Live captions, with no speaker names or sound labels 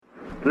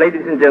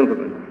Ladies and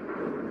gentlemen,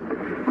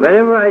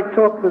 whenever I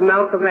talk with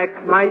Malcolm X,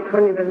 my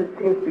 20 minutes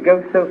seems to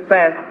go so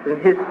fast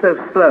and his so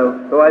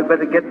slow, so I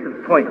better get to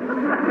the point.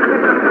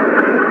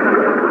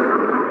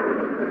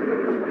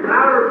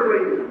 Louder,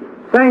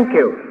 please. Thank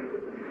you.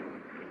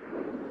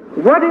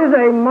 What is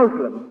a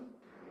Muslim?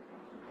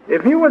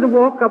 If you were to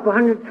walk up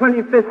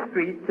 125th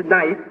Street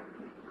tonight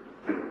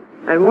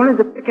and wanted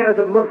to pick out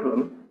a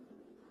Muslim,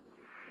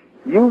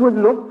 you would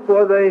look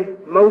for the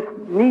most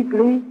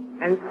neatly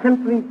and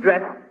simply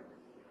dressed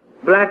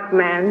black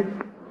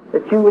man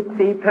that you would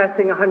see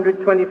passing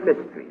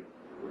 125th Street.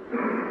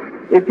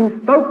 If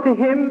you spoke to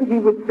him, he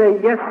would say,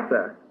 yes,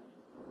 sir.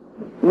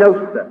 No,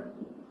 sir.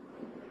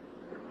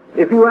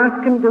 If you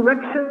asked him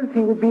directions, he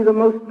would be the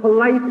most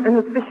polite and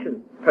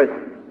efficient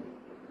person.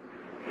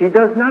 He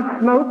does not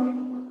smoke.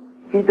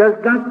 He does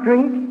not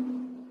drink.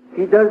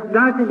 He does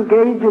not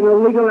engage in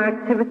illegal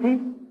activity.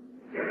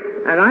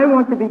 And I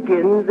want to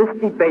begin this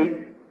debate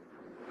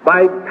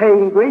by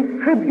paying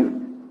great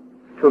tribute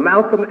to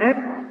Malcolm X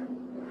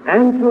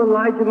and to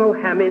Elijah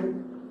Muhammad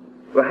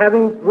for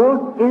having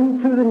brought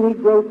into the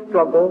Negro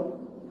struggle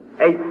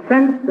a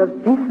sense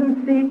of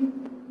decency,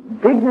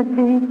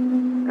 dignity,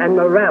 and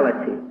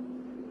morality,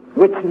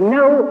 which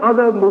no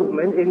other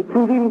movement,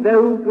 including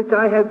those which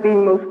I have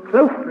been most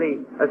closely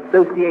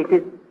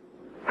associated,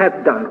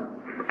 have done.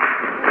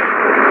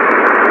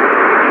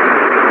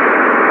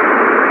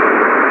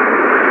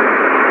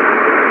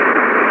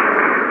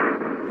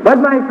 But,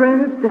 my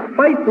friends,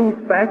 despite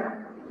these facts,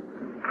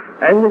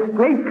 and this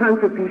great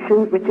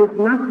contribution, which is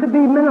not to be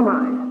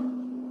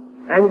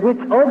minimized, and which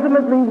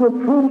ultimately will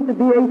prove to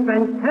be a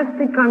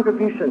fantastic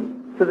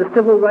contribution to the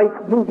civil rights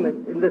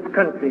movement in this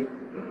country,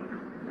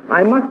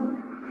 I must,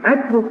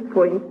 at this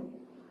point,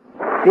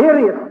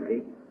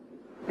 seriously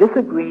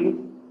disagree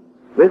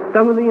with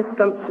some of the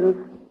assumptions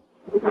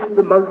which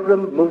the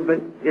Muslim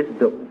movement is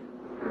doing.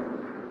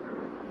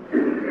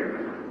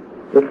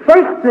 The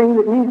first thing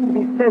that needs to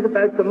be said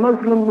about the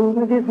Muslim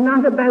movement is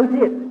not about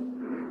it,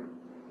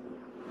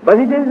 but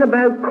it is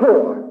about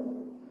CORE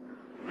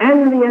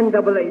and the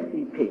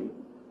NAACP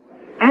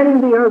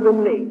and the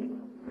Urban League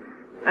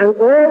and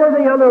all of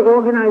the other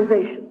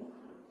organizations.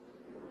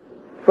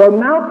 For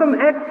Malcolm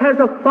X has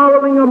a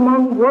following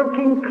among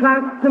working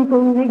class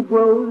simple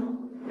Negroes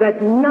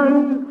that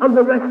none of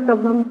the rest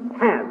of them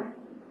have.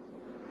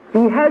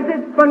 He has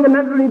it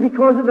fundamentally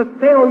because of the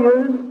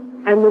failures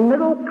and the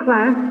middle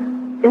class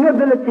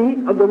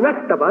inability of the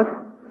rest of us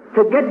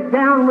to get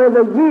down where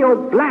the real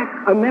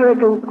black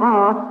Americans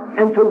are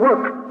and to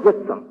work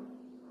with them.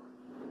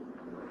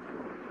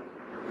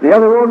 The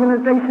other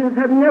organizations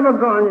have never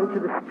gone into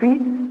the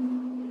streets,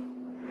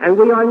 and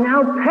we are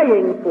now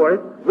paying for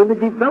it with the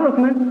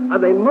development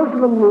of a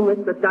Muslim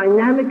movement, the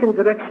dynamic and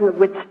direction of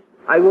which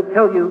I will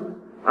tell you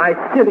I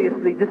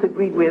seriously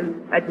disagree with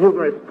at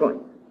numerous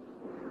points.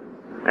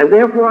 And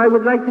therefore I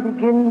would like to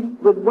begin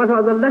with what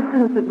are the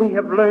lessons that we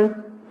have learned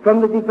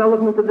from the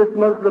development of this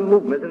Muslim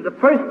movement. And the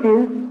first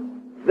is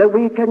that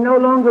we can no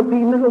longer be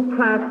middle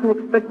class and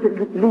expect to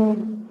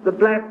lead the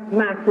black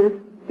masses,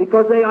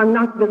 because they are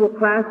not middle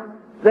class.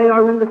 They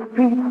are in the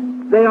streets.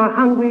 They are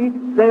hungry.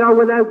 They are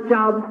without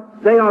jobs.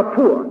 They are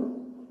poor.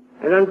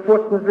 And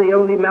unfortunately,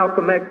 only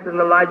Malcolm X and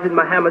Elijah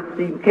Muhammad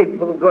seem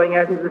capable of going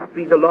out into the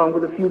street along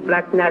with a few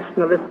black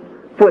nationalists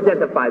to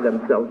identify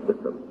themselves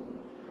with them.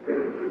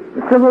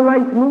 The civil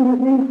rights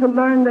movement needs to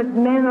learn that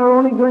men are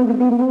only going to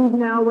be moved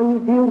now when you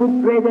deal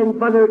with bread and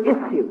butter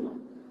issues.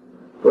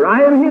 For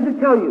I am here to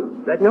tell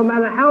you that no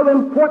matter how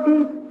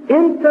important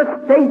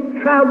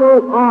interstate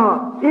travel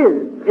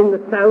is in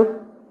the South,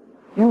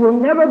 you will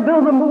never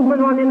build a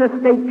movement on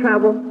interstate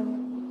travel.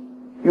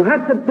 You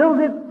have to build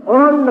it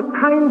on the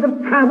kind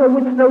of travel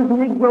which those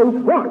Negroes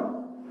want,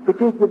 which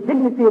is the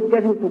dignity of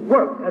getting to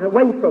work and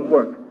away from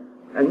work,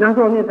 and not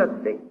on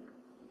interstate.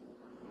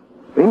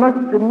 We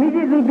must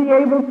immediately be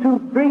able to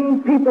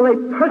bring people a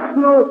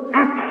personal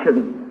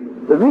action.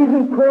 The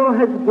reason CORE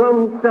has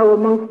grown so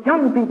amongst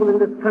young people in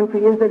this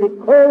country is that it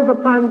calls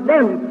upon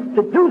them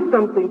to do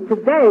something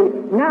today,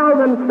 now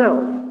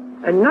themselves,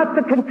 and not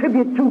to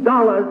contribute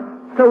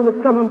 $2 so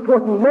that some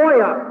important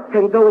lawyer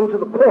can go into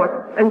the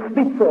court and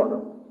speak for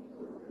them.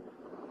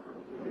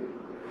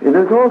 It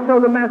is also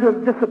the matter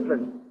of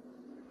discipline.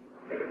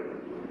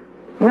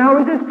 Now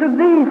it is to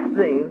these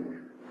things,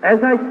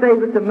 as I say,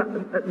 that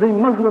the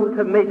Muslims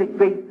have made a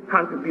great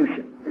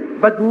contribution,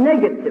 but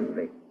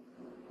negatively.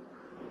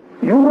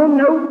 You will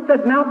note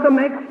that Malcolm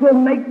X will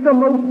make the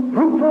most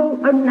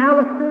brutal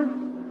analysis,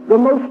 the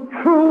most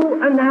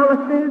true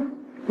analysis,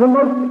 the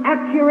most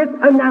accurate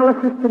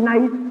analysis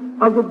tonight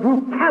of the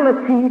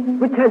brutality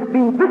which has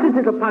been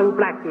visited upon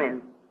black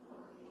men.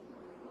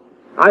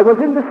 I was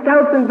in the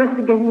South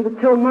investigating the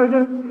Till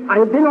murder. I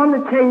have been on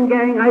the chain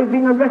gang. I have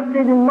been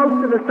arrested in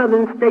most of the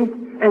southern states,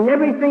 and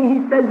everything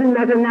he says in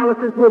that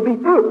analysis will be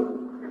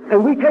true.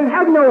 And we can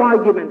have no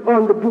argument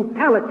on the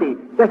brutality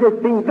that has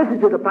been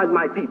visited upon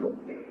my people.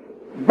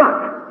 But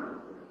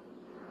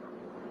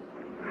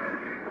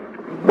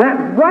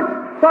that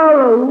what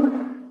follows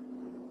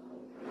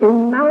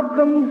in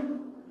Malcolm's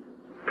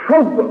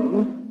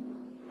program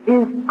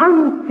is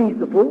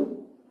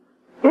unfeasible,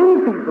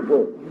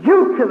 infeasible,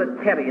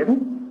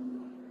 utilitarian,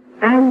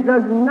 and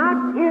does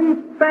not,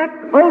 in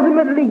fact,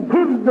 ultimately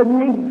give the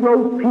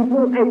Negro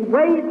people a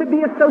way to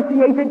be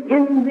associated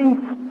in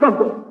the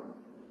struggle.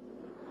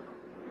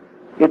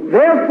 It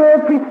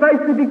therefore,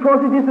 precisely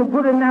because it is a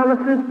good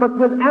analysis, but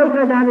without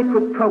an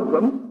adequate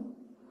program,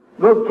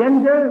 will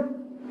engender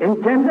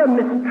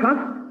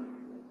mistrust,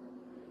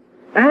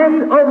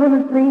 and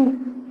ultimately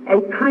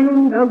a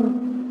kind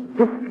of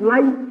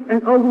dislike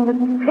and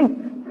ultimate hate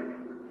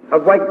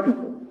of white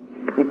people.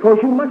 Because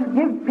you must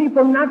give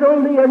people not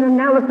only an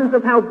analysis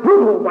of how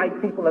brutal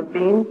white people have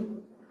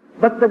been,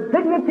 but the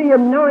dignity of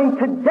knowing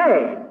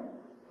today,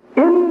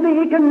 in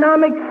the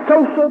economic,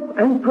 social,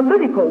 and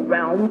political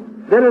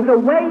realm, there is a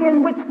way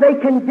in which they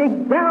can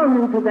dig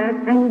down into that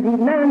and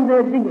demand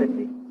their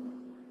dignity.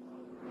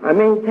 I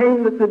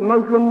maintain that the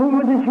Muslim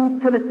movement is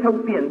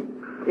utilitarian.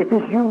 It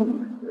is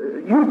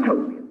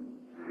utopian.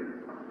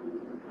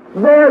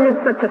 Where is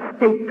such a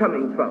state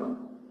coming from?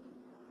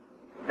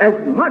 As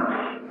much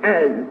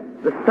as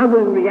the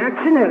Southern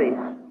reactionaries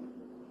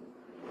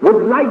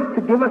would like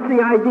to give us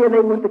the idea they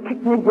want to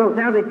kick Negroes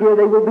out of here,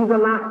 they will be the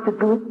last to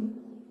do it.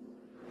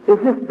 Is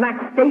this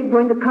black state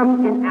going to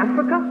come in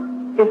Africa?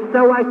 If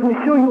so, I can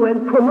assure you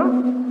Nkrumah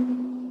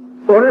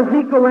or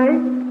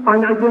Azikiwe are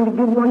not going to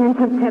give 1 inch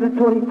of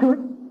territory to it.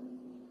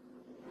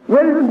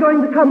 Where is it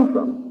going to come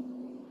from?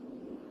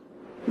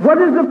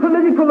 What is the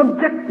political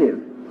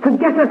objective? To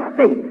get a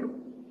state,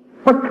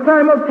 but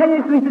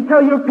simultaneously to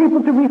tell your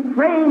people to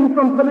refrain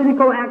from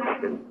political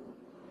action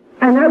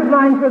and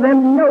outline for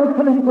them no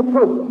political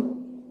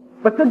program,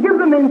 but to give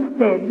them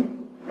instead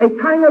a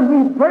kind of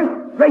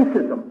reverse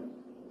racism,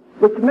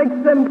 which makes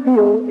them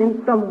feel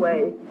in some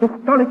way,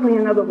 historically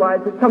and otherwise,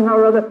 that somehow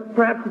or other,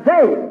 perhaps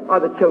they are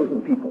the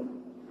chosen people.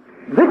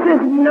 This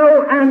is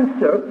no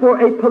answer for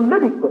a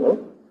political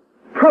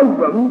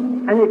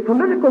program and a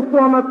political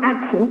form of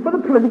action for the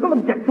political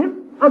objective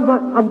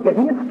of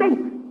getting a state.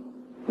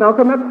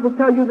 Malcolm X will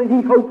tell you that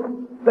he hopes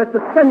that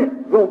the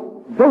Senate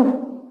will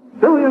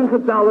vote billions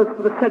of dollars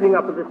for the setting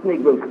up of this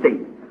Negro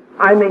state.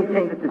 I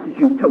maintain that this is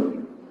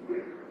utopian.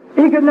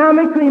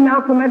 Economically,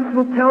 Malcolm X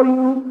will tell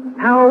you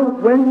how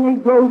when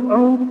Negroes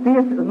own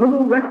theaters,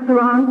 little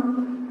restaurants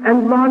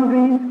and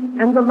laundries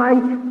and the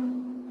like,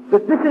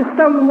 that this is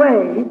some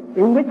way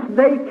in which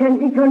they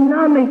can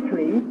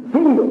economically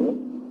deal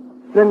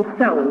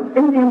themselves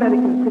in the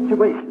American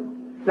situation.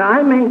 Now,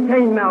 I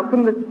maintain,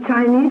 Malcolm, that the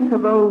Chinese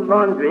have owned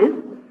laundries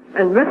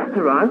and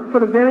restaurants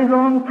for a very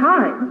long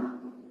time.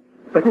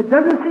 But it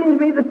doesn't seem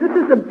to me that this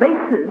is a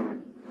basis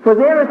for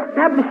their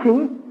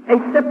establishing a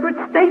separate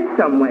state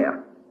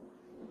somewhere.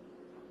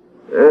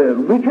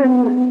 We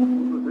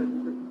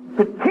can,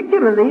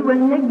 particularly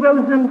when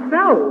Negroes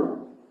themselves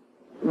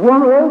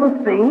want all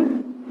the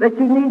things that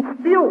you need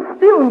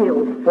steel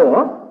mills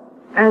for,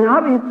 and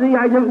obviously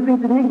I don't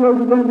think the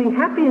Negroes are going to be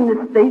happy in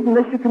this state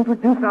unless you can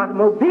produce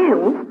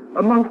automobiles,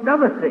 amongst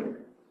other things.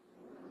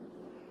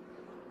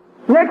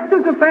 Next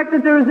is the fact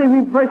that there is a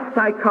reverse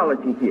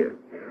psychology here.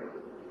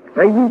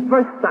 A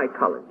reverse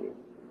psychology.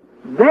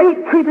 They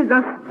treated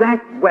us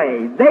that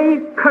way. They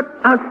cut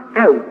us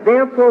out.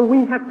 Therefore,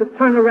 we have to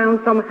turn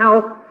around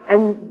somehow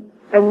and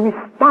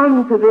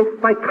respond to this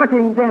by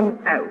cutting them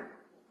out.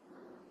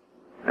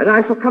 And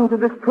I shall come to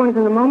this point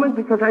in a moment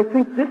because I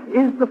think this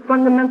is the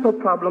fundamental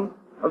problem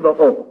of the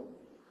whole.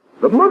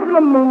 The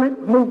Muslim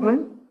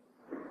movement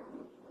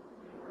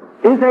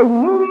is a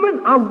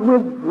movement of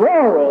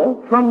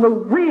withdrawal from the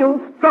real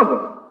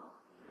struggle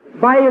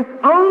by its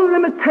own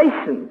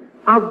limitations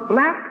of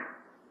black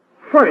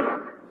first,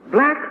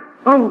 black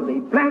only,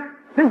 black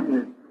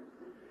business.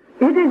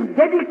 It is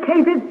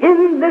dedicated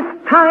in this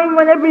time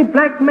when every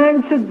black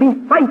man should be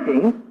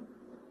fighting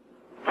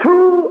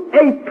to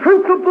a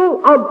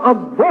principle of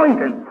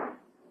avoidance.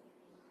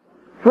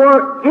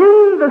 For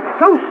in the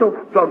social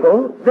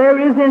struggle, there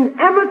is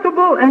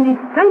inevitable and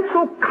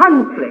essential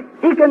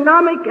conflict,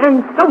 economic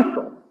and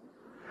social.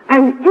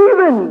 And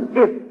even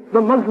if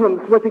the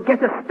Muslims were to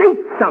get a state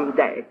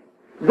someday,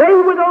 they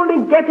would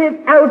only get it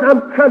out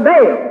of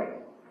travail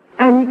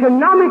and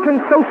economic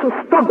and social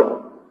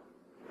struggle.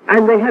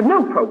 And they have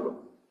no program.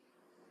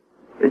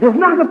 It is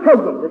not a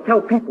program to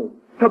tell people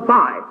to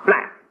buy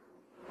black,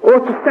 or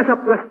to set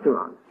up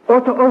restaurants,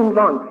 or to own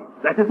laundry.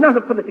 That is not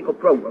a political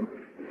program.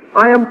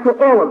 I am for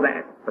all of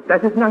that, but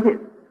that is not it.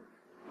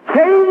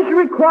 Change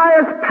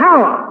requires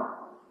power,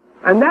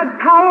 and that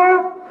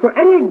power for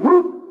any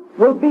group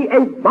will be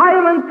a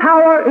violent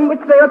power in which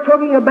they are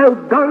talking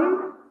about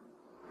guns,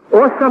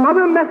 or some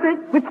other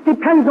method which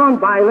depends on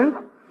violence,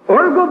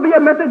 or it will be a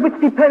method which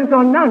depends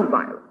on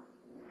nonviolence.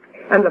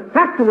 And the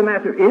fact of the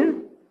matter is,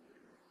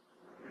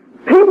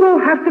 people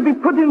have to be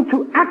put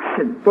into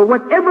action for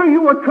whatever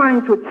you are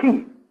trying to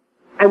achieve.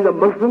 And the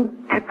Muslims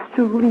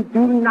actually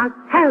do not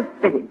have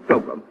any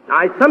program.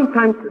 I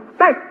sometimes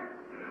suspect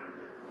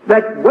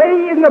that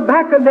way in the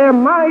back of their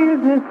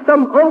minds is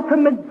some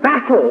ultimate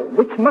battle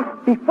which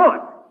must be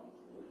fought.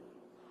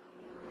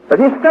 But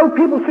if so,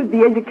 people should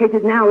be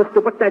educated now as to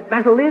what that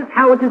battle is,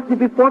 how it is to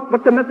be fought,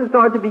 what the methods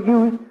are to be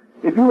used,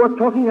 if you are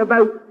talking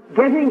about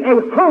getting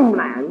a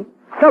homeland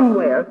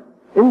somewhere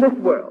in this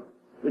world.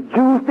 The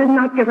Jews did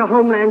not get a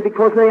homeland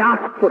because they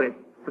asked for it,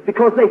 but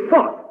because they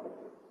fought.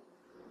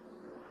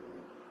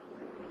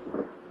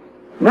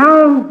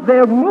 Now,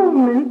 their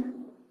movement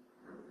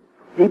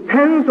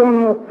depends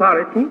on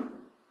authority,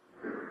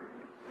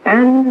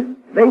 and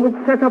they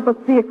would set up a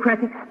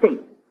theocratic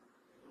state.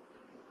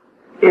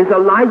 Is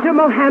Elijah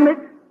Muhammad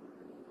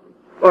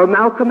or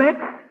Malcolm X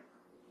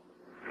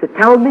to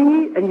tell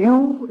me and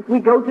you, if we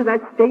go to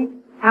that state,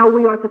 how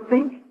we are to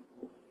think?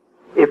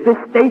 If this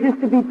state is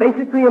to be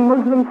basically a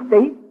Muslim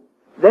state,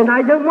 then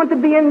I don't want to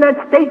be in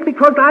that state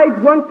because I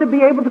want to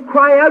be able to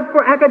cry out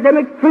for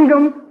academic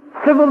freedom,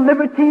 civil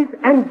liberties,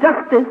 and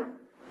justice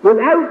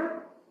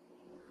without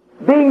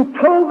being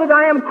told that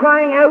I am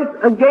crying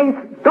out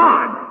against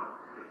God.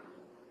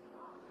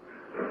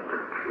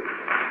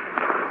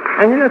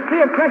 And in a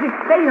theocratic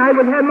state, I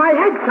would have my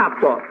head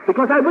chopped off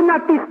because I would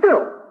not be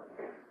still.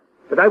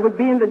 But I would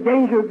be in the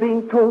danger of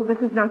being told this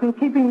is not in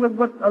keeping with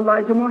what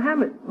Elijah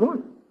Muhammad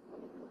wants.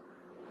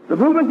 The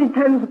movement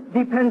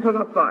depends on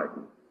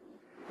authority.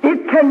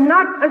 It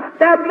cannot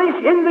establish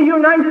in the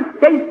United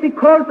States,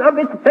 because of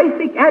its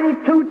basic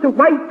attitude to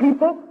white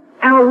people,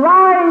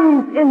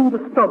 allies in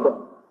the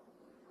struggle.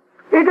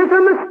 It is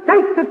a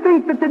mistake to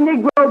think that the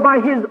Negro,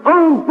 by his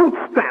own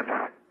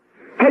bootstraps,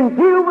 can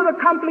deal with a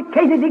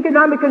complicated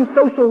economic and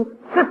social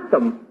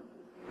system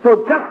for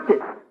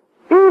justice,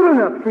 even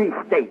a free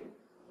state,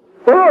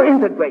 or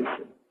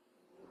integration,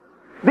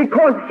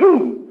 because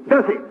he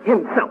does it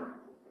himself.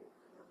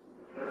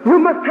 You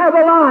must have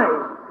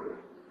allies.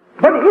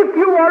 But if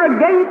you are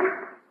against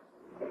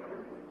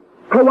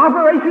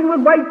cooperation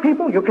with white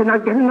people, you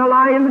cannot get an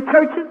ally in the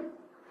churches.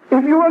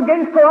 If you are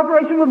against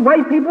cooperation with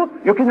white people,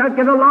 you cannot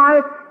get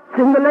allies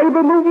in the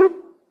labor movement.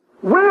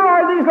 Where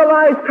are these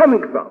allies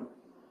coming from?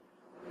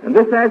 And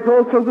this adds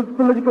also to the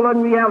political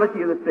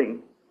unreality of the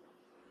thing.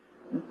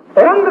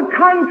 On the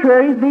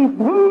contrary, these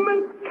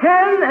movements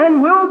can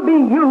and will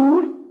be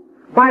used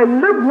by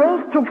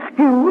liberals to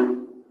excuse,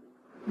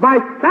 by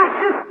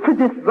fascists to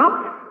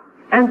disrupt,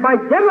 and by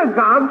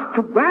demagogues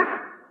to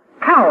grasp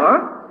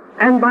power,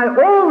 and by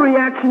all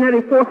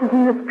reactionary forces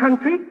in this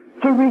country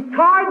to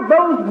retard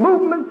those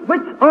movements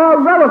which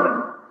are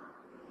relevant.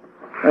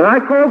 And I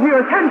call to your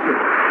attention.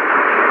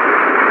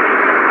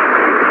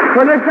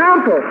 For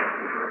example,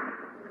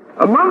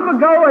 a month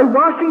ago, a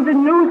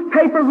Washington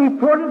newspaper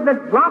reported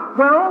that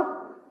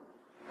Rockwell,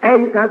 a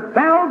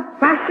vowed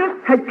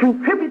fascist, had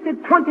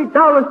contributed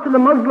 $20 to the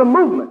Muslim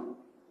movement.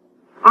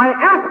 I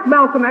asked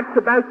Malcolm X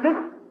about this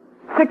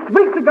 6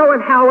 weeks ago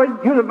at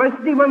Howard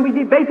University when we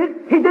debated.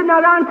 He did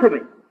not answer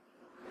me.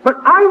 But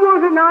I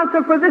want an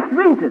answer for this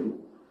reason.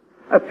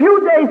 A few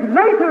days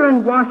later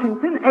in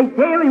Washington, a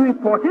daily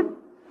reported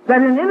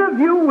that in an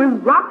interview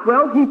with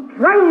Rockwell, he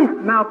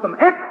praised Malcolm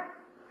X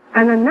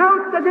and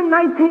announced that in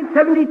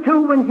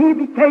 1972, when he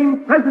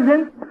became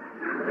president,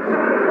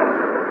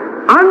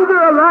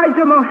 under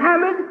Elijah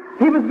Muhammad,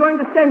 he was going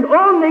to send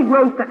all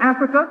Negroes to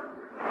Africa,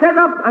 set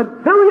up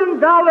 $1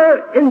 billion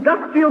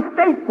industrial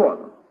state for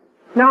them.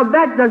 Now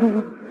that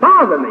doesn't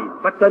bother me,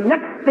 but the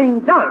next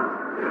thing does.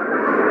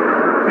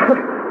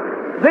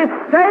 This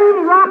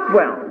same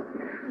Rockwell,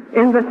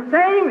 in the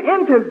same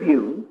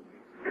interview,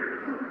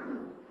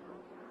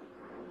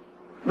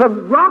 the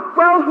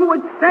Rockwell who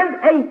had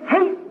sent a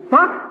hate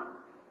bus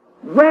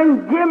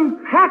when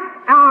Jim Pack,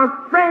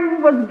 our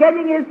friend, was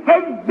getting his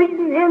head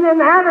beaten in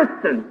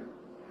Anniston.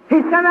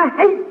 He sent a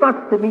hate bus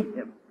to meet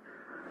him.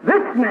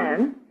 This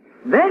man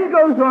then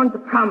goes on to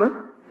promise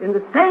in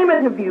the same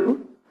interview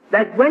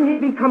that when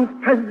he becomes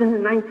president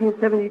in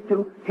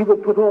 1972, he will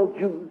put all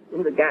Jews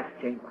in the gas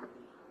chamber.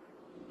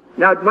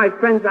 Now, my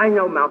friends, I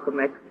know Malcolm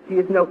X. He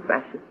is no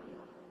fascist.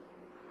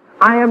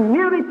 I am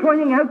merely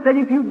pointing out that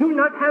if you do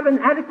not have an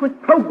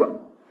adequate program,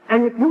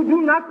 and if you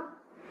do not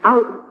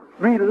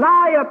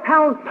rely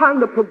upon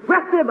the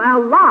progressive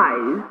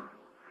allies,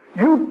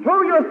 you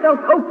throw yourself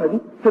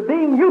open to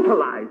being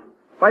utilized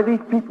by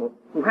these people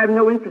who have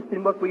no interest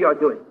in what we are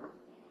doing.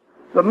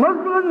 The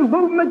Muslim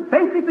movement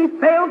basically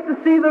fails to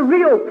see the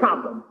real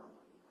problem.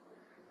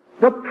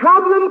 The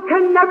problem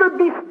can never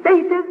be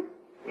stated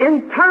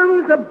in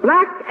terms of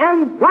black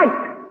and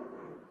white.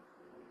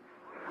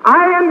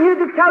 I am here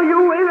to tell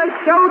you, in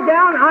a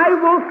showdown, I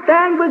will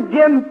stand with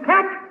Jim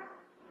Peck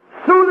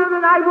sooner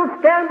than I will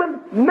stand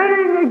with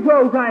many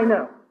Negroes I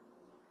know.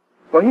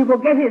 For he will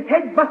get his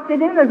head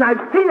busted in, as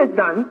I've seen it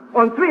done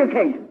on 3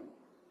 occasions.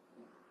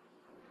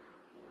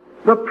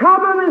 The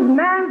problem is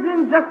man's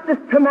injustice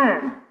to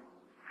man.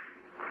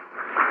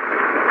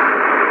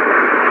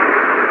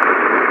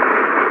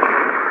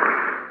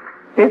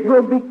 It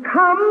will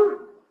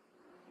become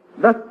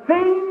the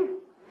thing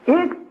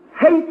it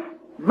hates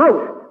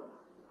most.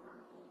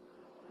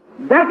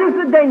 That is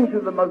the danger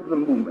of the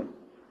Muslim movement.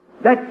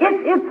 That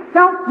it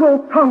itself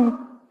will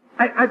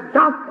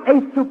adopt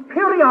a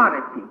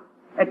superiority,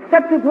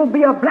 except it will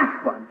be a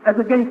black one as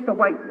against a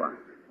white one.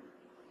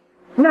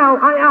 Now,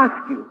 I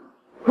ask you,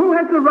 Who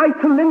has the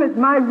right to limit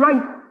my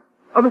rights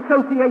of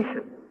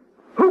association?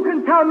 Who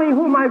can tell me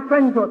who my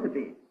friends ought to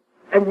be?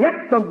 And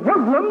yet the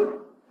Muslims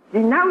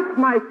denounce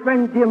my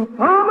friend Jim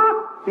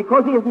Farmer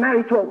because he is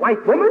married to a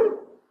white woman,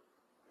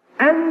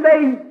 and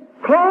they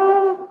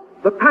call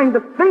the kind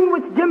of thing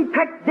which Jim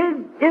Peck did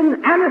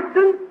in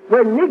Anniston,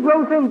 where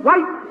Negroes and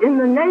whites, in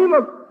the name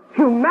of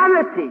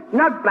humanity,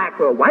 not black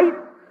or white,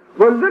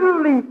 were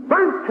literally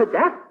burnt to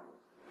death.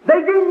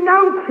 They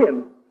denounce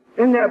him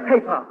in their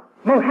paper,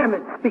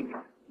 Mohammed Speaks.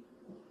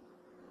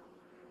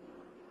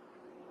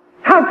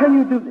 How can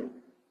you do this?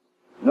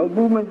 No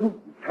movement who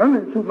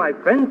determines who my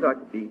friends are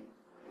to be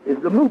is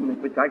the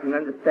movement which I can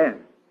understand.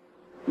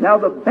 Now,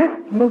 the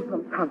best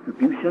Muslim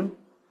contribution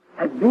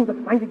has been the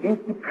fight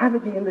against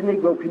depravity in the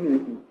Negro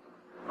community.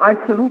 I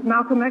salute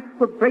Malcolm X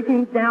for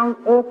breaking down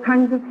all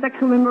kinds of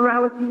sexual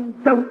immorality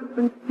and dope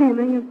and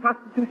stealing and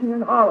prostitution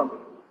in Harlem.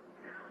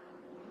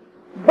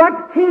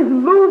 But he's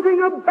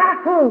losing a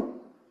battle.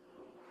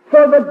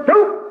 For the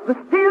dope, the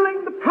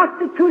stealing, the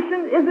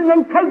prostitution is an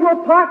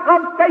integral part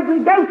of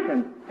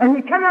segregation, and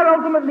he cannot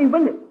ultimately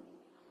win it.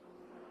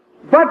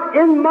 But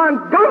in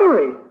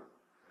Montgomery,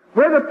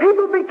 where the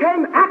people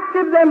became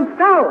active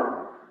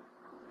themselves,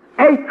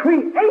 a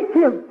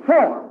creative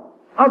form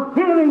of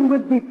dealing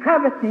with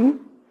depravity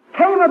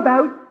came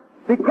about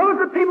because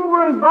the people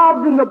were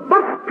involved in the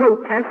bus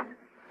protest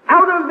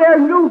out of their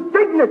new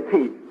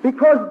dignity,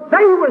 because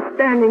they were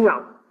standing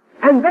up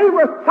and they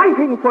were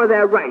fighting for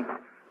their rights.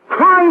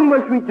 Crime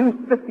was reduced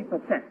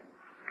 50%.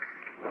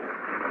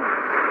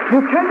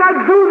 You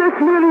cannot do this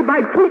merely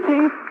by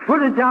preaching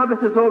for a job that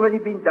has already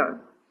been done.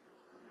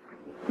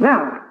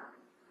 Now,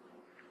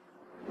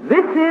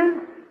 this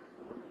is,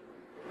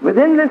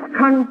 within this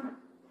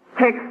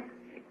context,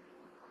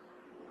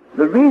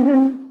 the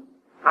reason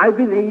I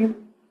believe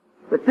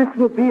that this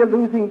will be a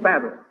losing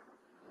battle.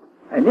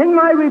 And in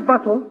my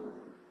rebuttal,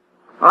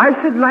 I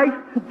should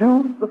like to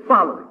do the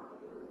following.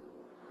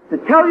 To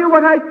tell you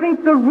what I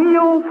think the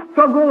real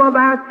struggle of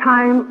our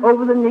time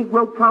over the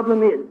Negro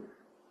problem is.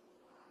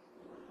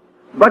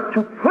 But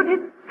to put it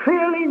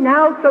clearly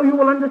now so you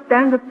will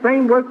understand the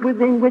framework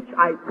within which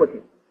I put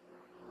it.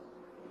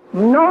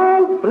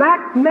 No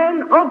black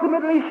men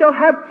ultimately shall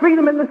have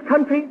freedom in this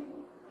country,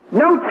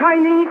 no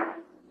Chinese,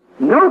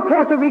 no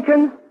Puerto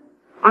Ricans,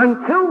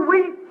 until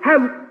we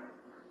have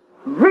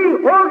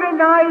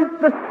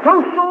reorganized the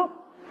social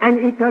and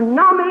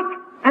economic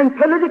and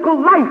political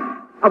life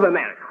of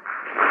America.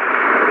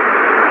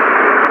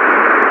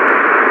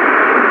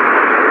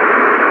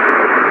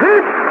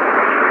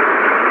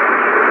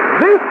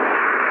 This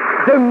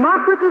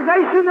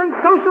democratization and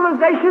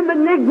socialization the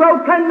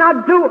Negro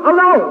cannot do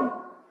alone.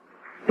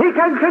 He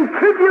can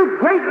contribute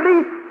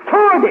greatly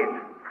toward it.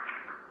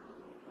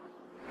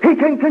 He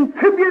can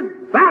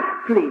contribute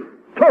vastly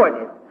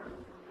toward it.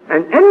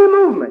 And any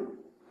movement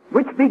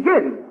which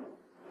begins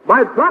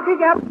by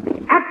blocking out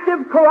the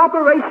active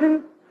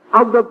cooperation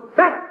of the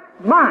best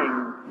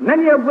minds,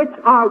 many of which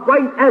are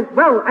white as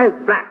well as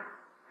black,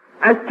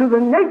 as to the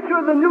nature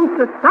of the new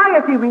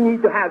society we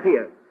need to have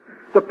here,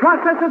 the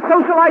process of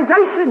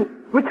socialization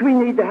which we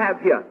need to have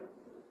here,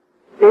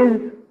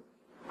 is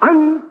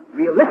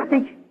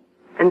unrealistic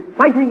and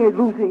fighting a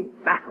losing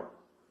battle.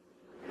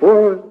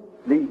 For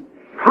the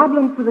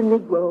problem for the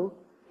Negro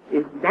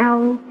is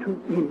now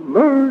to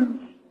emerge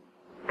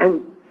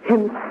and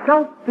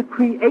himself to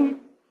create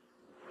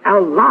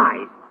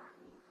allies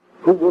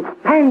who will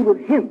stand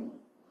with him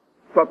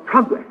for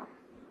progress.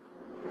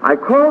 I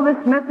call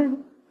this method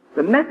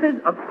the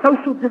method of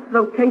social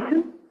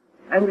dislocation,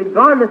 and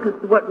regardless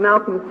as to what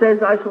Malcolm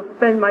says, I shall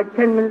spend my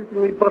 10 minutes in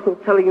rebuttal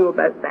telling you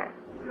about that.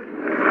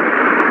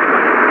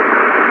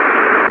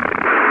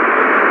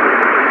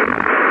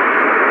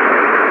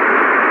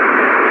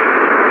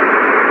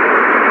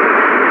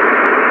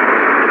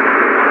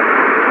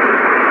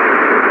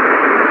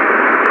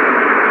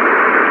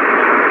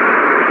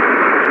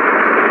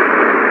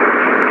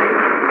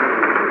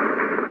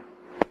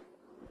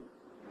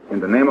 In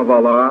the name of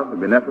Allah, the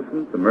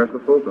Beneficent, the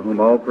Merciful, to whom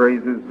all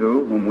praise is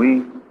due, whom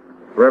we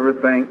forever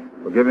thank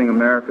for giving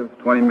America's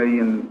 20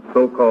 million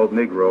so-called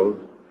Negroes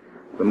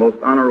the most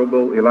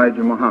honorable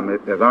Elijah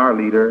Muhammad as our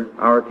leader,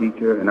 our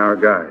teacher, and our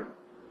guide.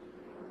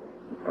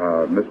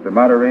 Mr.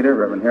 Moderator,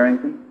 Reverend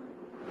Harrington,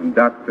 and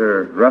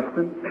Dr.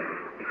 Rustin,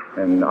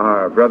 and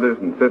our brothers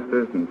and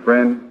sisters and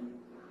friends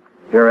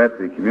here at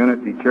the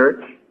Community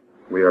Church,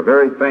 we are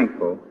very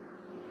thankful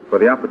for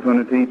the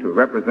opportunity to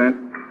represent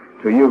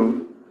to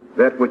you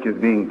that which is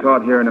being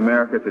taught here in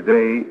America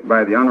today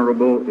by the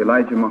Honorable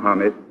Elijah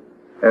Muhammad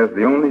as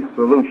the only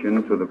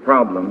solution to the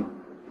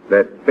problem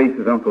that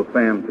faces Uncle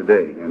Sam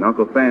today. And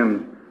Uncle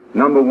Sam's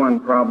number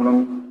one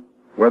problem,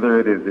 whether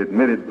it is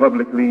admitted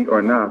publicly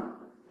or not,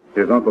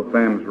 is Uncle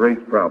Sam's race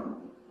problem.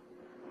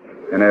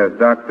 And as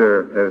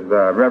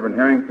Reverend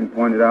Harrington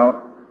pointed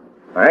out,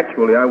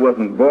 actually I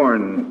wasn't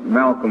born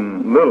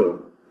Malcolm Little.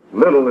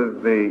 Little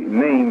is the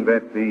name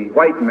that the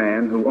white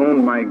man who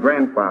owned my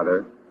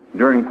grandfather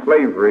during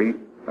slavery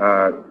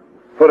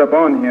put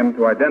upon him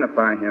to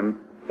identify him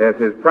as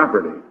his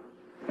property.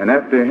 And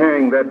after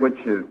hearing that which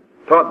is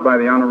taught by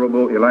the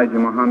Honorable Elijah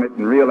Muhammad,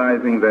 and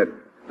realizing that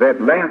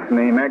that last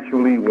name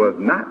actually was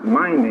not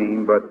my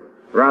name, but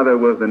rather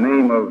was the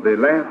name of the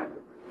last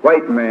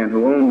white man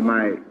who owned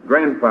my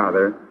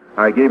grandfather,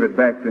 I gave it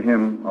back to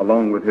him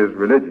along with his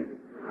religion.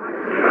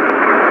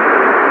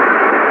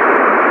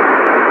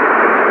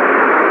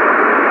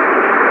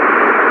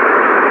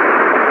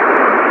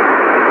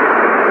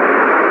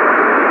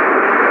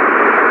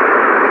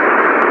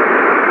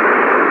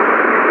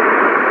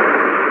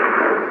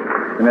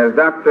 And as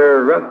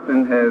Dr.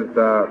 Rustin has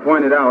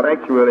pointed out,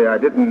 actually I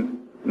didn't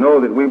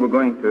know that we were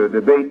going to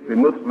debate the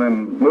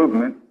Muslim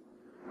movement.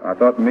 I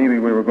thought maybe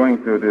we were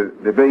going to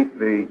debate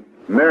the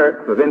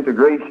merits of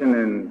integration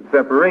and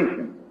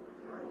separation,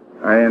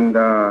 and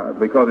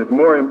because it's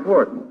more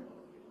important.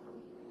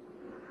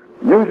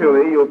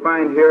 Usually you'll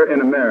find here in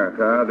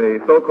America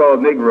the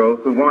so-called Negroes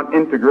who want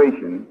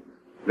integration,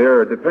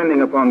 they're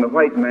depending upon the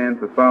white man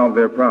to solve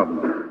their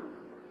problems.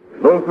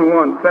 Those who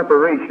want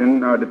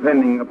separation are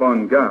depending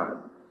upon God.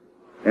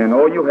 And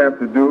all you have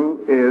to do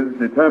is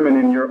determine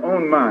in your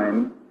own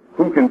mind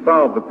who can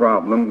solve the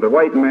problem, the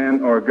white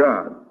man or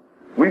God.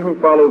 We who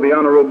follow the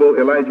Honorable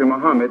Elijah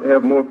Muhammad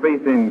have more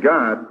faith in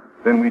God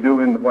than we do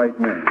in the white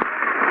man.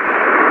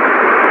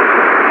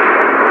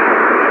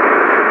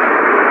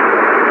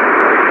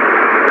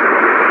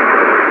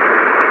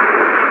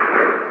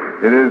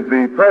 It is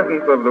the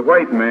presence of the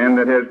white man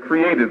that has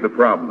created the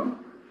problem,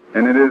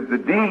 and it is the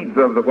deeds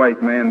of the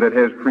white man that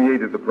has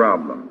created the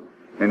problem.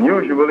 And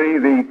usually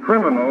the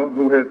criminal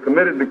who has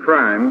committed the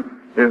crime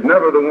is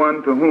never the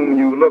one to whom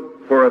you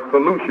look for a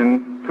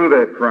solution to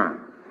that crime.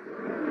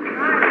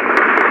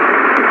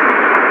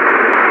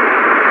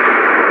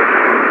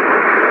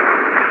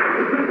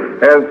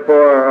 As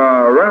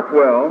for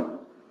Rockwell,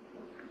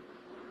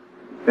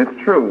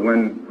 it's true.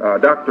 When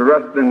Dr.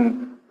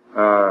 Rustin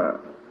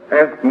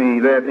asked me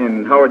that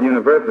in Howard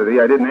University,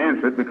 I didn't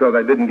answer it because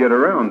I didn't get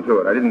around to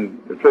it. I didn't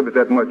attribute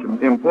that much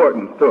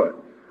importance to it.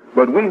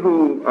 But we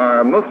who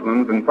are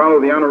Muslims and follow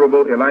the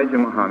Honorable Elijah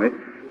Muhammad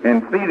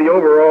and see the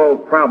overall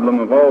problem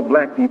of all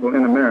black people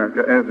in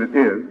America as it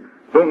is,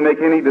 don't make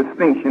any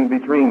distinction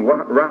between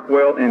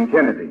Rockwell and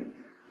Kennedy.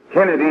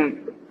 Kennedy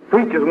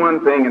preaches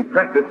one thing and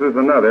practices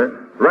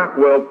another.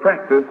 Rockwell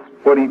practices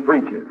what he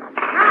preaches.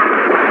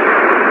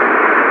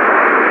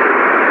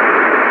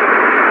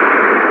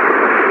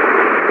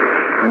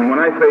 And when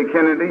I say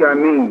Kennedy, I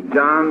mean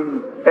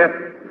John F.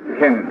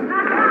 Kennedy.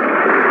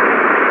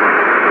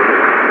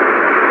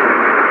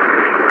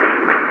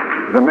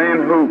 The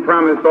man who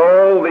promised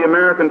all the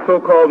American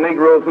so-called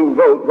Negroes who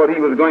vote what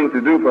he was going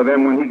to do for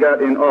them when he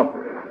got in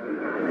office,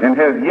 and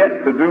has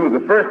yet to do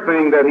the first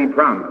thing that he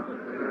promised,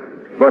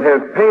 but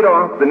has paid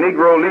off the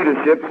Negro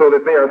leadership so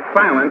that they are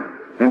silent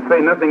and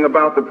say nothing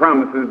about the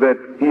promises that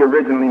he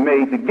originally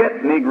made to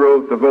get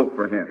Negroes to vote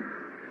for him.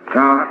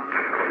 Now,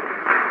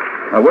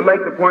 I would like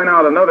to point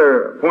out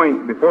another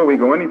point before we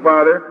go any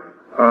farther.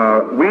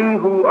 We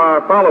who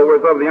are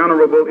followers of the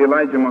Honorable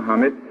Elijah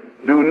Muhammad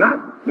do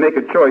not make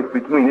a choice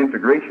between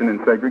integration and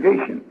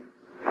segregation.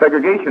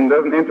 Segregation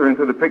doesn't enter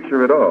into the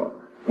picture at all.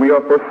 We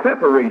are for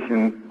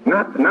separation,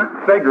 not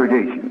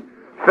segregation.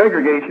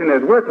 Segregation,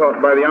 as we're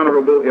taught by the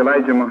Honorable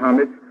Elijah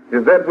Muhammad,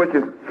 is that which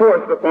is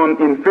forced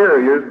upon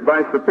inferiors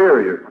by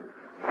superiors.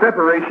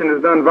 Separation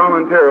is done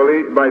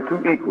voluntarily by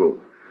two equals.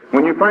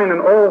 When you find an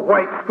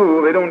all-white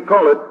school, they don't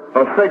call it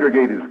a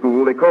segregated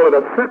school, they call it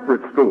a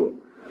separate school.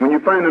 When you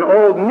find an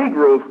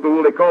all-Negro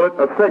school, they call it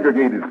a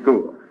segregated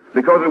school,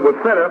 because it was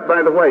set up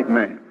by the white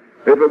man.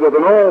 If it was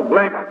an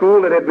all-black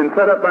school that had been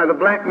set up by the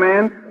black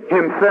man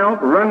himself,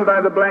 run by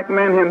the black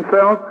man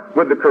himself,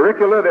 with the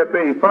curricula that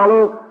they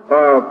follow,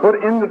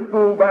 put in the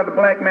school by the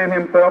black man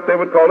himself, they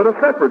would call it a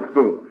separate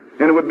school.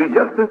 And it would be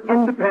just as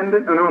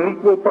independent and on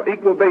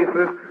equal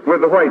basis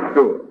with the white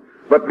school.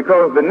 But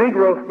because the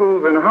Negro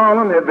schools in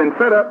Harlem had been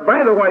set up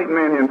by the white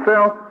man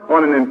himself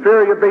on an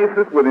inferior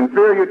basis with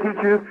inferior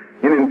teachers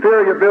in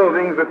inferior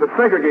buildings, it's a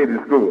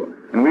segregated school.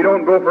 And we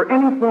don't go for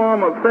any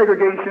form of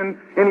segregation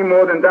any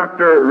more than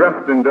Dr.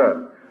 Rustin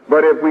does.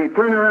 But if we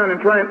turn around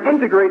and try and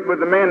integrate with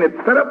the man that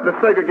set up the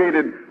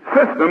segregated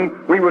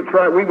system, we would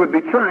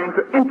be trying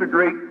to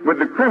integrate with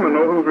the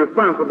criminal who's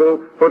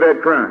responsible for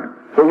that crime.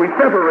 So we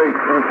separate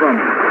from him.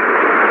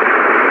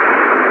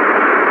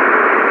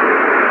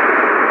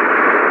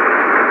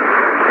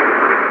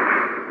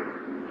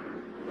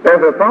 As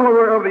a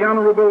follower of the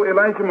Honorable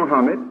Elijah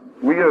Muhammad,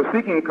 we are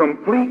seeking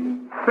complete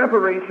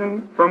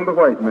separation from the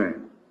white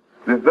man.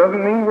 This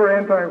doesn't mean we're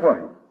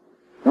anti-white.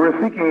 We're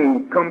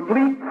seeking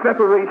complete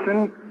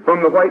separation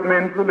from the white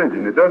man's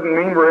religion. It doesn't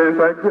mean we're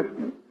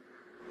anti-Christian.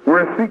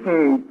 We're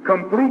seeking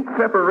complete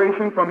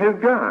separation from his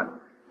God.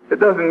 It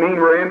doesn't mean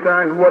we're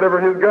anti-whatever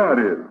his God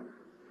is.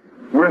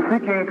 We're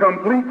seeking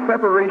complete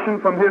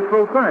separation from his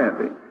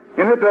society.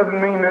 And it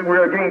doesn't mean that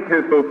we're against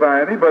his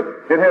society, but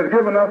it has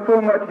given us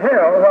so much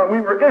hell while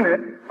we were in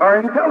it, our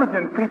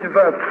intelligence teaches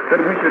us that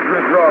we should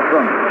withdraw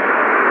from it.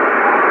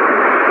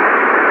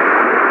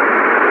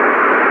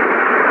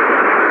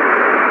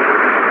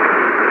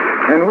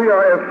 And we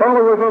are, as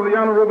followers of the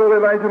Honorable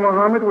Elijah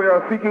Muhammad, we are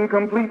seeking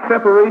complete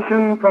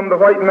separation from the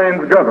white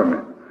man's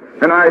government.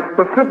 And I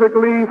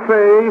specifically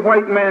say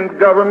white man's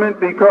government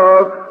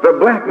because the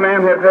black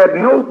man has had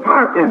no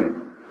part in it,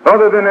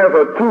 other than as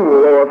a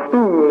tool or a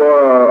stool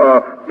or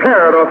a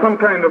parrot or some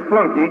kind of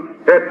flunky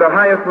at the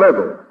highest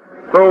level.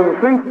 So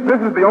since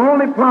this is the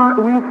only part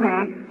we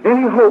see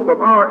any hope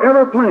of our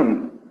ever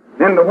playing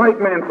in the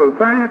white man's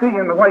society,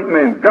 in the white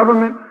man's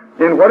government,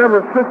 in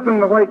whatever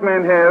system the white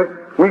man has,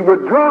 we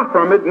withdraw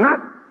from it not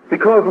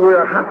because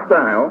we're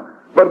hostile,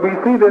 but we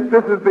see that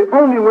this is the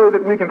only way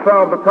that we can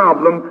solve the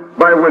problem,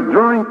 by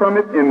withdrawing from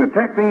it and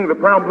attacking the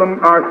problem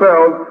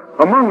ourselves,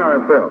 among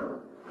ourselves,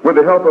 with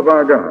the help of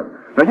our God.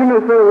 Now you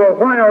may say, well,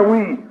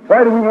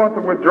 why do we want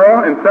to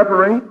withdraw and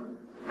separate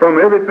from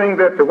everything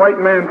that the white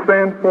man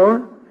stands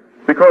for?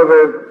 Because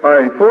as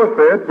I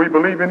foresaid, we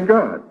believe in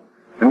God.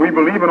 And we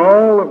believe in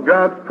all of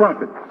God's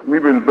prophets. We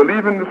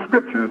believe in the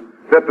scriptures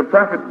that the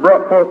prophets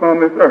brought forth on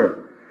this earth.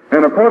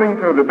 And according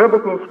to the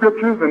biblical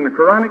scriptures and the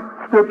Quranic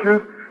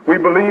scriptures, we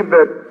believe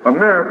that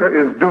America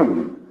is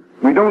doomed.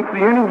 We don't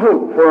see any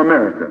hope for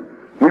America.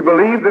 We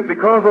believe that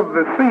because of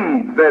the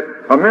seeds that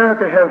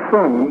America has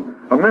sown,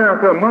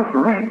 America must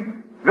reap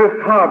this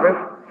harvest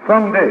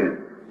someday.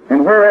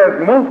 And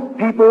whereas most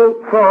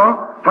people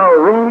saw how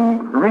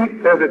Rome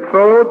reaped as it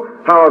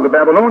sowed, how the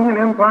Babylonian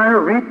Empire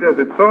reaped as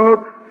it sowed,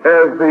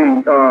 as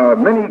the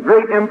many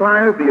great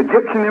empires, the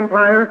Egyptian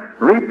Empire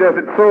reaped as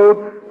it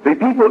sowed, the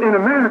people in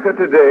America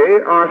today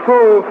are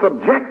so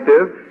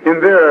subjective in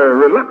their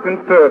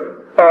reluctance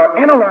to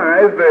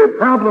analyze the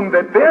problem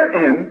that they're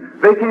in,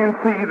 they can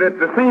see that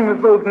the same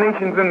as those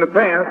nations in the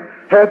past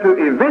had to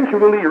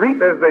eventually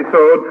reap as they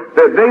sowed,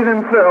 that they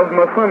themselves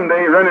must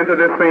someday run into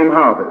this same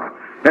harvest.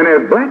 And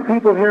as black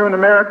people here in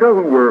America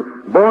who were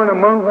born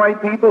among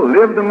white people,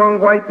 lived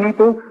among white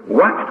people,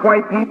 watched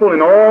white people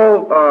in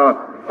all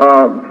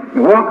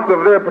walks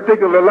of their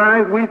particular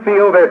lives, we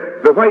feel that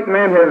the white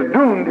man has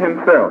doomed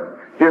himself.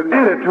 His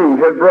attitude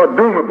has brought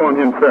doom upon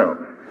himself.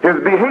 His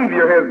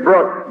behavior has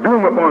brought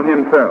doom upon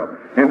himself.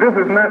 And this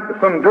is not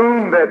some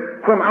doom that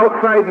some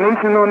outside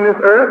nation on this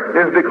earth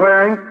is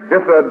declaring.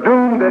 It's a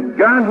doom that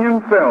God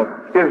himself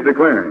is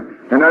declaring.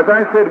 And as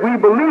I said, we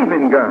believe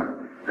in God.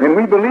 And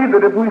we believe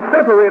that if we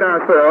separate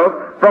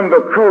ourselves from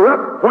the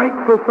corrupt white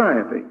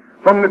society,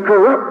 from the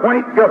corrupt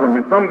white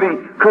government, from the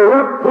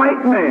corrupt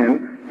white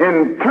man,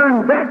 and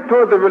turn back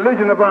toward the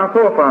religion of our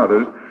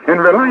forefathers and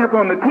rely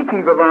upon the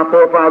teachings of our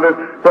forefathers,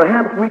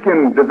 perhaps we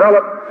can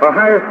develop a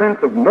higher sense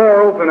of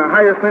morals and a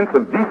higher sense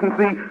of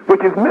decency,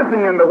 which is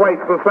missing in the white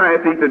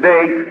society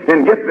today,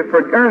 and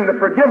earn the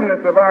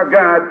forgiveness of our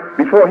God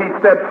before he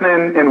steps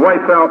in and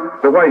wipes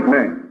out the white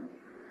man.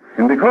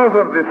 And because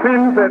of the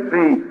sins that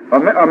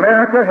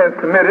America has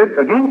committed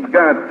against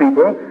God's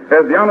people,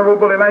 as the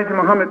Honorable Elijah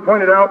Muhammad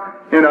pointed out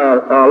in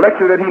a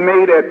lecture that he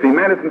made at the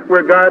Madison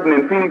Square Garden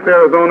in Phoenix,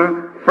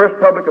 Arizona, first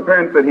public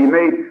appearance that he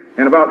made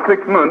in about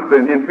 6 months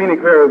in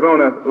Phoenix,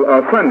 Arizona,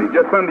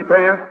 just Sunday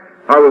past,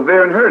 I was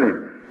there and heard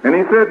him. And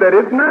he said that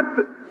it's not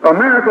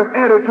America's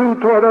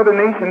attitude toward other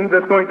nations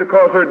that's going to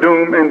cause her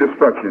doom and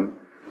destruction,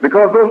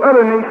 because those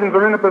other nations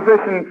are in a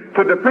position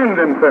to defend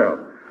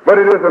themselves. But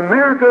it is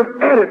America's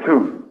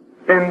attitude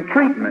in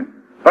treatment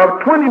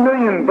of 20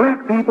 million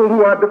black people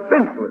who are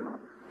defenseless,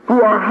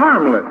 who are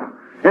harmless,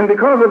 and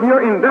because of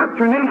your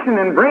indoctrination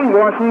and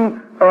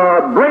brainwashing,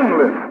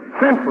 brainless,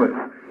 senseless,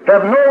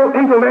 have no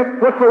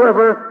intellect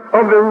whatsoever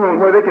of their own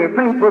where they can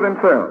think for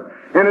themselves.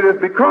 And it is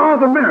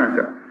because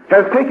America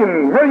has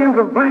taken millions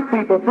of black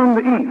people from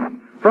the East,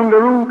 from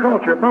their own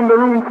culture, from their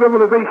own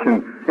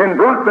civilization, and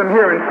brought them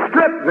here and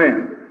stripped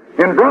them,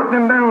 and brought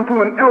them down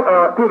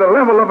to the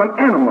level of an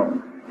animal,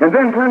 and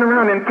then turned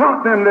around and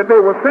taught them that they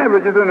were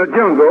savages in the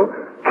jungle,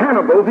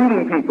 cannibals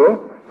eating people,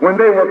 when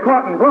they were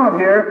caught and brought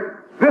here.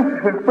 This is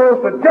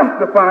supposed to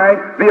justify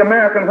the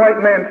American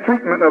white man's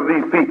treatment of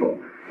these people.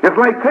 It's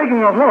like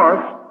taking a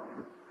horse,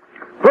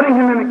 putting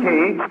him in a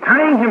cage,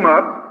 tying him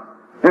up,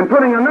 and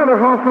putting another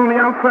horse on the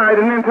outside,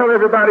 and then tell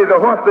everybody the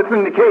horse that's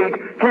in the cage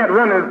can't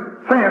run as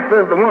fast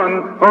as the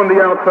one on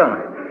the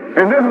outside.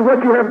 And this is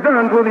what you have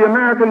done to the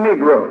American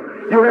Negro.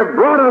 You have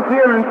brought us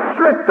here and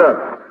stripped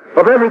us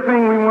of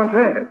everything we once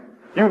had.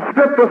 You've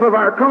stripped us of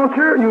our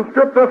culture. You've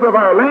stripped us of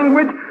our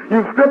language.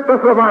 You've stripped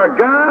us of our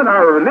God,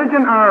 our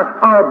religion,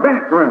 our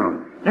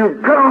background.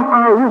 You've cut off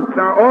our roots,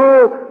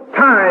 all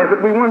ties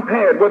that we once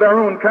had with our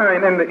own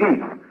kind in the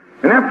East.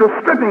 And after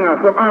stripping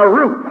us of our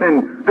roots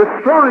and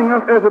destroying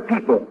us as a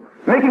people,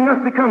 making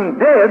us become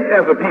dead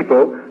as a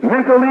people,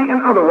 mentally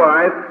and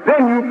otherwise,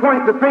 then you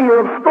point the finger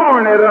of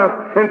scorn at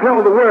us and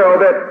tell the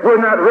world that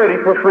we're not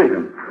ready for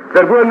freedom,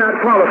 that we're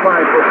not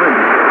qualified for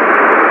freedom.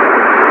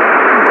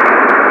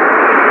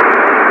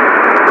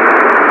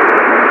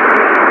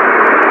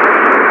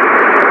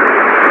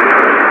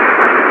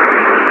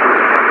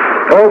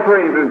 All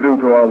praise is due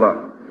to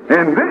Allah.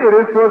 And it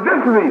is for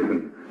this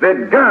reason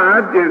that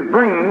God is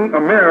bringing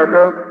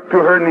America to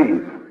her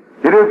knees.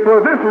 It is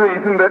for this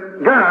reason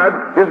that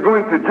God is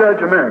going to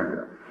judge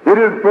America. It It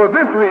is for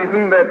this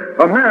reason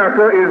that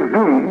America is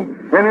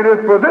doomed, and it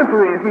is for this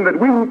reason that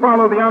we who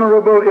follow the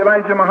Honorable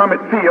Elijah Muhammad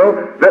feel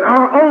that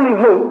our only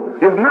hope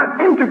is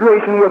not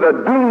integration with a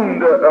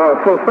doomed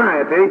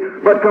society,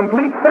 but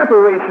complete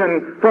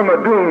separation from a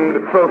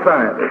doomed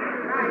society.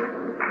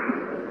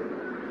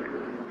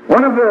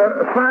 One of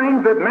the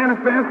signs that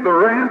manifests the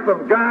wrath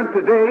of God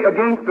today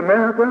against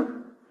America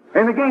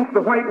and against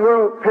the white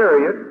world,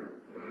 period,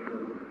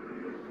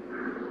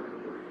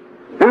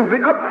 is the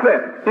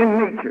upset in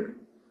nature.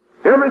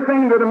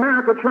 Everything that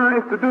America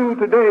tries to do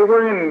today,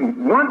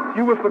 wherein once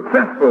you were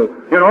successful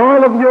in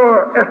all of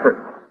your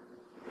efforts,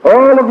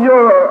 all of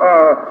your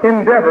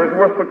endeavors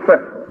were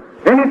successful.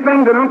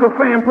 Anything that Uncle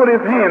Sam put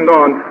his hand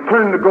on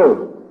turned to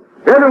gold.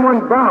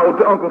 Everyone bowed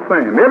to Uncle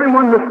Sam.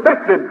 Everyone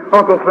respected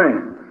Uncle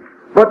Sam.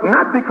 But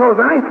not because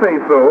I say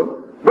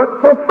so,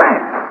 but for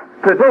facts.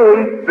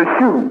 Today, the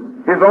shoe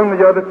is on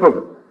the other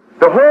foot.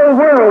 The whole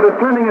world is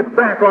turning its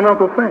back on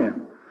Uncle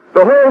Sam.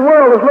 The whole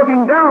world is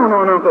looking down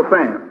on Uncle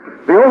Sam.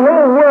 The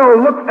whole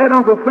world looks at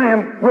Uncle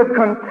Sam with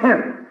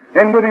contempt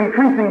and with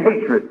increasing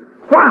hatred.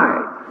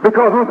 Why?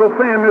 Because Uncle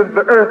Sam is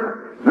the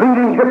earth's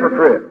leading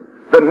hypocrite.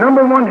 The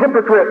number one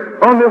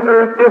hypocrite on this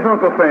earth is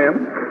Uncle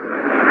Sam.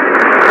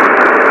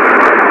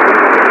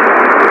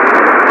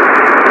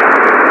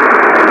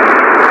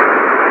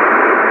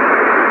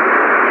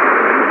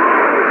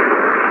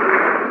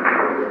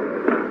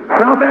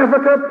 South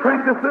Africa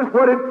practices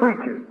what it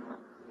preaches.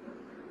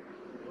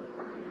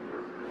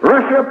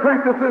 Russia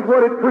practices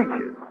what it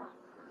preaches.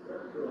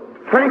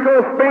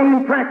 Franco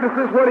Spain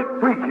practices what it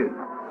preaches.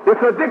 It's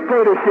a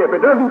dictatorship.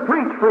 It doesn't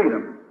preach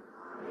freedom.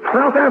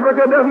 South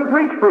Africa doesn't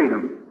preach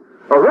freedom.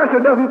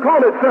 Russia doesn't call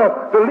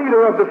itself the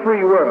leader of the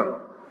free world.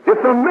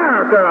 It's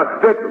America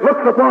that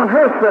looks upon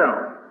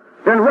herself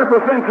and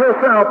represents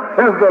herself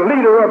as the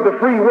leader of the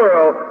free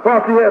world,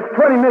 while she has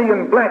 20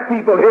 million black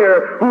people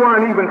here who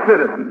aren't even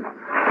citizens.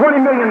 20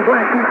 million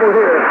black people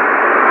here.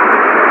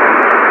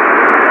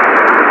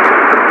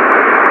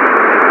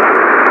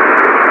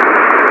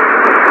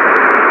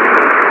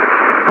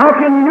 How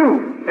can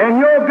you and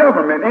your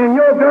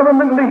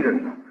government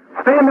leaders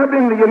stand up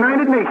in the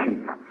United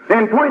Nations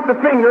and point the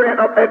finger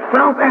at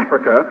South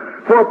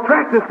Africa for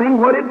practicing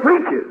what it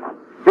preaches?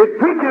 It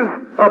preaches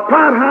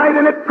apartheid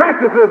and it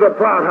practices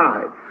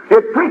apartheid.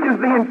 It preaches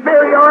the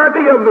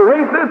inferiority of the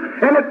races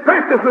and it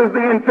practices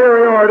the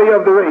inferiority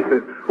of the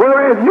races.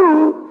 Whereas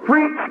you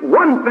preach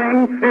one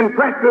thing and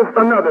practice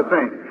another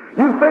thing.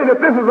 You say that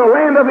this is a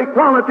land of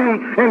equality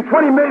and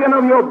 20 million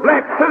of your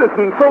black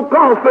citizens,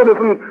 so-called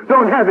citizens,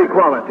 don't have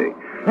equality.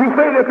 You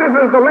say that this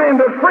is a land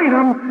of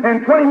freedom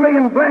and 20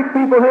 million black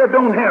people here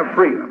don't have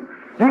freedom.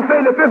 You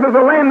say that this is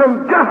a land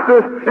of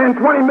justice and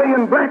 20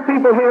 million black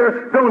people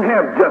here don't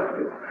have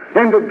justice.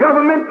 And the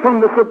government, from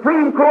the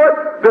Supreme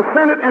Court, the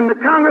Senate, and the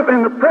Congress,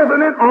 and the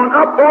President on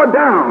up or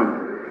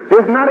down,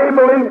 is not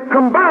able to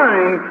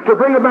combine to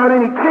bring about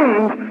any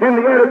change in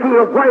the attitude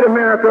of white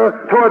America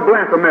toward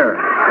black America.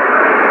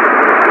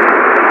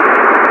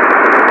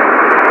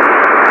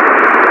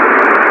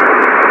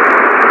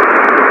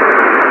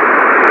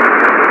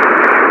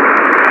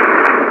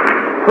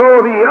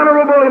 So the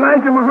Honorable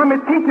Elijah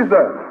Muhammad teaches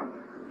us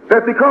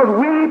that because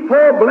we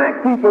poor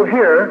black people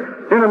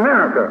here in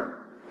America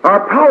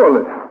are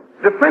powerless,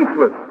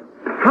 defenseless,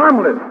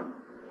 harmless,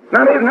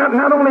 not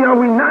only are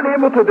we not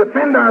able to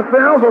defend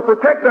ourselves or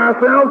protect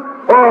ourselves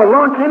or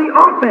launch any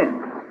offense,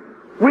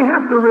 we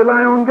have to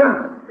rely on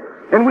God.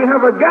 And we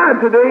have a God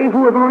today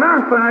who is on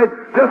our side,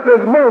 just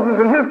as Moses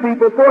and his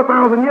people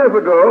 4,000 years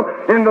ago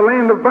in the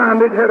land of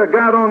bondage had a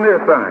God on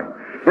their side.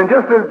 And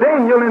just as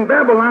Daniel in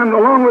Babylon,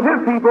 along with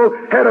his people,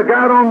 had a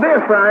God on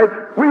their side,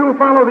 we who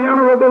follow the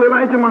Honorable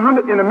Elijah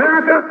Muhammad in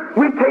America,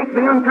 we take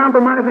the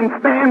uncompromising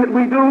stand that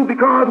we do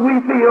because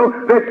we feel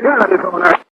that God is on our side.